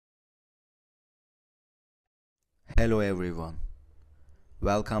Hello everyone,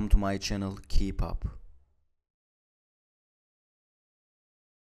 welcome to my channel. Keep up.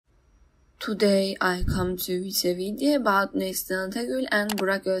 Today I come to with a video about Neslihan and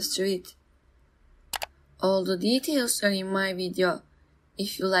Burak Özçivit. All the details are in my video.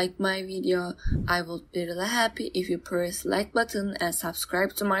 If you like my video, I would be really happy if you press like button and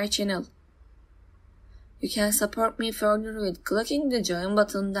subscribe to my channel. You can support me further with clicking the join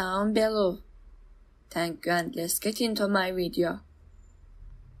button down below. Thank you, and let's get into my video.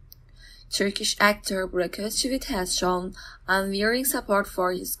 Turkish actor Burak Özçivit has shown unwearying support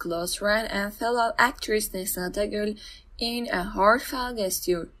for his close friend and fellow actress Neslihan in a heartfelt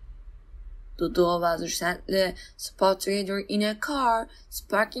gesture. The duo was recently spotted together in a car,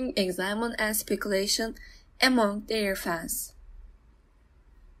 sparking excitement and speculation among their fans.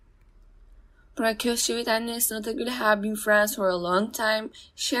 Burak Özçivit and Neslihan have been friends for a long time,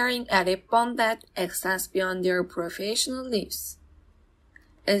 sharing a deep bond that extends beyond their professional lives.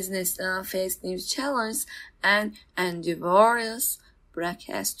 As Neslihan faced new challenges and endeavors, Burak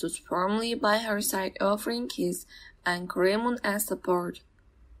has stood firmly by her side, offering his encouragement and support.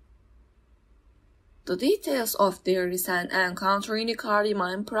 The details of their recent encounter in the car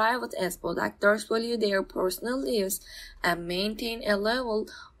remain private, as both actors value their personal lives and maintain a level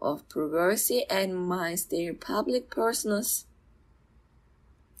of privacy amidst their public personas.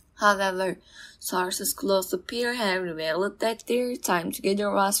 However, sources close to the pair have revealed that their time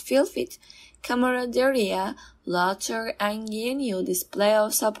together was filled with camaraderie, laughter, and genuine display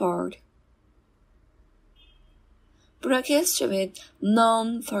of support. Burak Özçivit,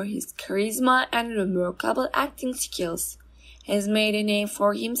 known for his charisma and remarkable acting skills, has made a name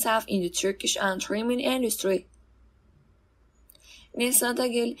for himself in the Turkish entertainment industry.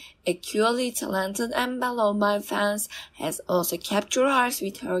 Neslihan, equally talented and beloved by fans, has also captured hearts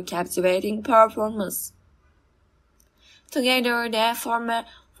with her captivating performance. Together, they form a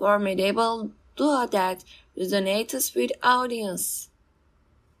formidable duo that resonates with audience.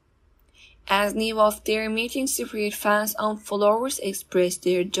 As news of their meeting spread, fans and followers expressed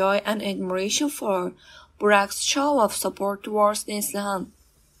their joy and admiration for Burak's show of support towards Neslihan.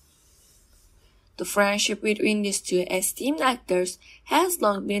 The friendship between these two esteemed actors has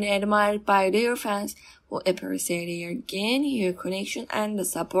long been admired by their fans, who appreciate their genuine connection and the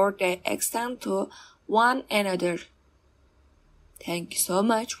support they extend to one another. Thank you so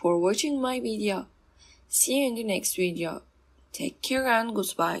much for watching my video. See you in the next video. Take care and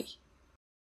goodbye.